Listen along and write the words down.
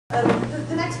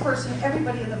The next person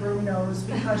everybody in the room knows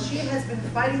because she has been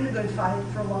fighting the good fight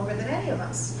for longer than any of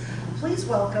us. Please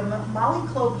welcome Molly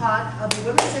Klopot of the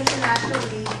Women's International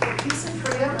League for Peace and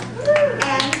Freedom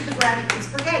and the Grannie Peace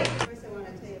Brigade. First, I want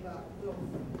to tell you about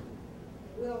WILPF.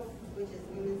 WILPF, which is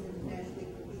Women's International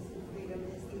League for Peace and Freedom,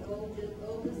 is the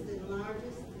oldest and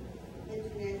largest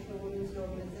international women's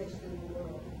organization in the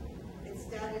world. It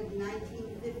started in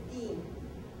 1915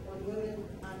 when women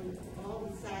on all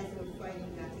the sides of fighting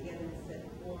got together and said,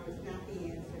 war is not the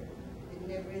answer. It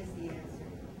never is the answer.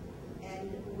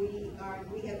 And we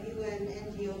have UN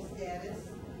NGO status.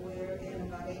 We're in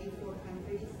about 84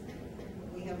 countries.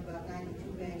 We have about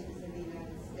 92 branches in the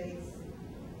United States.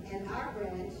 And our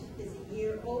branch is a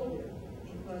year older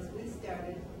because we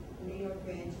started the New York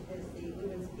branch as the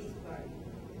Women's Peace Party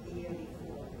the year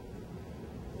before.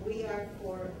 We are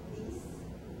for peace.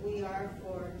 We are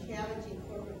for challenging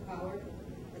corporate power,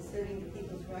 asserting the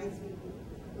people's rights.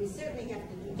 We certainly have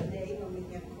to do today when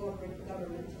we have corporate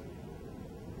government.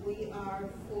 We are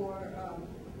for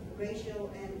racial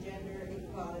and gender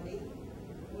equality.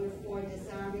 We're for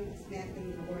disarming, dismantling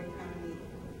the war economy,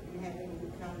 and having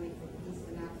an economy for peace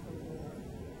and not for war.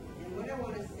 And what I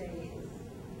want to say is,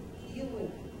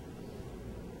 you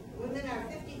women are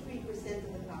 53%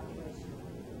 of the population.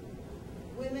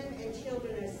 Women and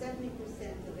children are 70%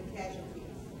 of the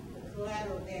casualties, the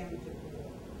collateral damage of war.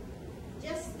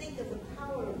 Just think of the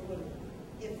power of women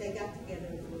if they got together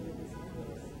as women as a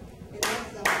force. And that's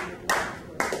something that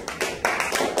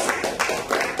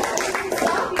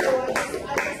I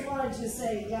just wanted to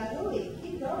say, yeah, Louie,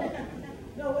 keep going.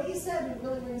 No, what you said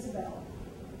really rings a bell.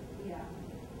 Yeah.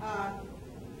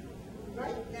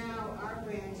 Right now, our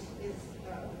branch is,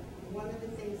 one of the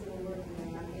things that we're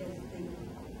working on is the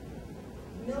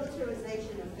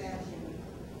militarization of fashion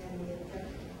and the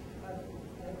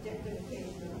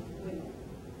objectification of women.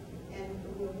 And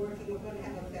we're going to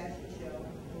have a fashion show.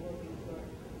 We're working for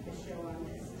a show on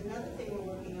this. Another thing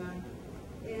we're working on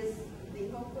is the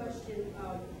whole question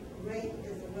of rape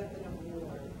as a weapon of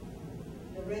war.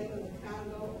 The rape of the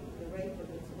Congo, the rape of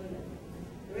its women.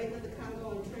 The rape of the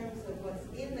Congo in terms of what's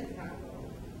in the Congo.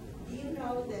 Do you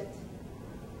know that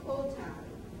coltan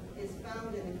is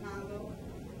found in the Congo,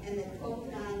 and that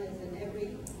coltan is in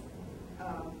every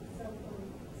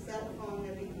cell phone,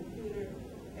 every computer,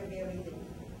 everything,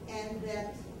 and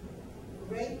that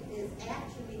rape is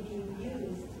actually being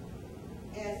used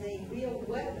as a real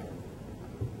weapon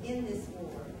in this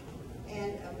war?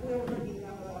 And we're working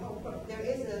on a whole program. There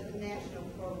is a national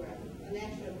program, a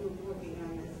national group working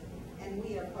on this, and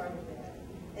we are part of that.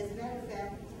 As a matter of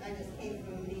fact, I just came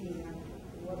from a meeting on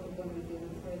what we're going to be doing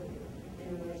further in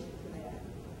relation to that.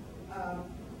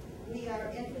 We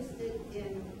are interested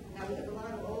in, now we have a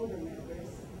lot of older members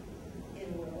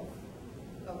in WILPF,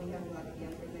 but we have a lot of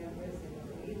younger members, and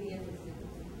we're really interested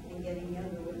in getting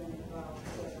younger women involved.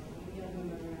 So if you young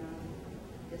women around,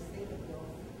 just think of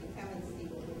WILPF and come and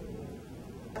see what we're doing.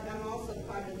 I'm also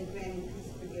part of the Grannie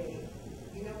Peace Brigade.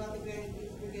 You know about the Grannie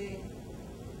Peace Brigade?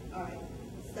 All right.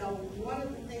 So one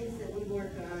of the things that we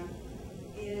work on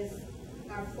is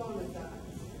our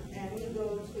phone-a-thons. And we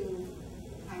go to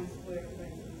Times Square, for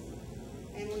instance,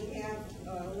 and we have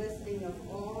a listing of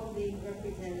all the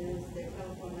representatives, their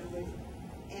telephone numbers,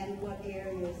 and what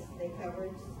areas they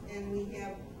covered. And we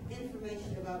have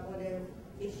information about whatever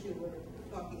issue we're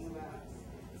talking about.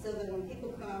 So that when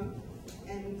people come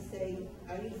and we say,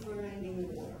 are you for ending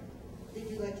the war? Did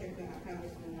you let your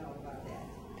congressman know about that?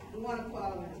 We want to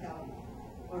call him and tell him,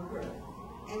 or her.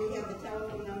 And we have the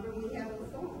telephone number, we have the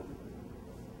phone,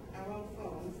 our own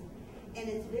phones. And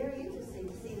it's very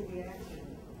interesting to see the reaction.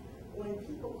 When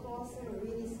people call, they're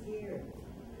really scared.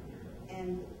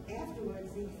 And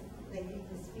afterwards, they get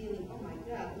this feeling, oh my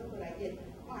God, look what I did.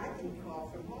 Oh, I can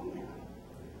call from home now.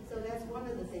 So that's one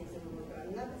of the things that we work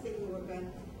on. Another thing we work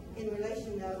on in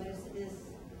relation to others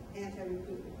is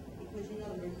anti-recruitment. Because you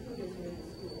know the recruiters are in the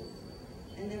schools.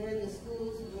 And they're in the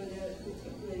schools where there are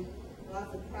particularly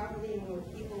lots of poverty and where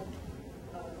people,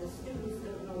 the students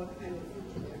don't know what kind of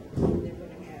future they're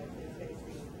going to have, they're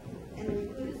facing. And the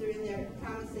recruiters are in there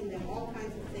promising them all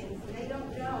kinds of things, and they don't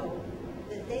know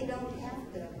that they don't have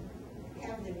to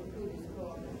have the recruiters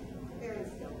call them.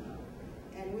 Parents don't know.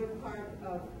 And we're part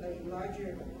of a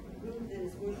larger group that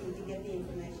is working to get the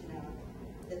information out,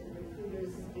 that the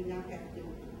recruiters do not have to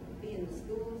be in the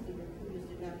schools, the recruiters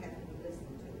do not have to be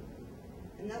listened to.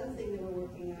 Another thing that we're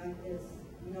working on is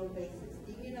no bases.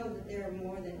 Do you know that there are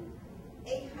more than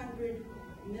 800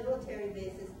 military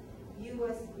bases,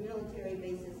 U.S. military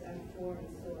bases on foreign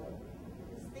soil?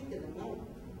 Just think of the money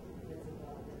that's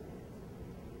involved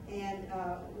in that. And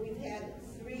we've had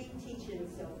 3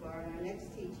 teach-ins so far, and our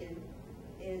next teach-in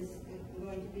is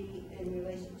going to be in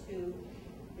relation to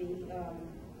the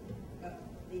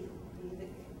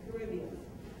Caribbean.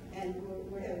 And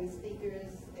we're having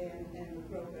speakers and the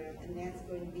program, and that's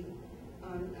going to be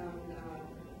on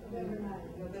November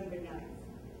 9th.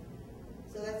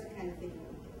 So that's the kind of thing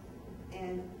we do.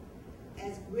 And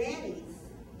as grannies,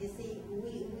 you see,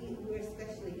 we're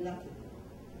especially lucky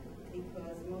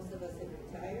because most of us have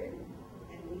retired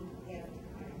and we have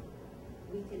time.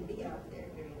 We can be out there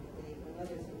during the day when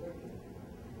others are working.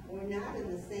 We're not in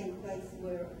the same place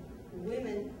where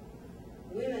women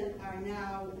are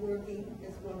now working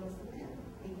as well as the men.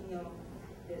 Even though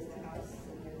there's the house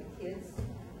and there are the kids,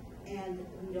 and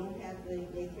we don't have the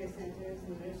daycare centers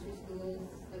and the nursery schools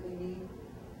that we need,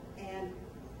 and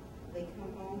they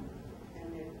come home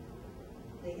and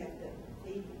they have to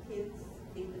feed the kids,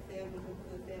 feed the family, cook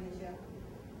for the family shop,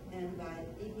 and by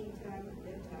evening time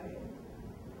they're tired,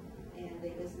 and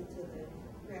they listen to the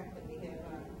crap that we have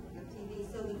on TV.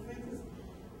 So that, for instance,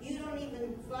 you don't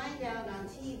even find out on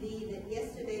TV that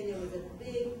yesterday there was a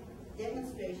big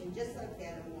demonstration just like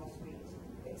that on Wall Street.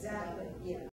 Exactly. Yeah.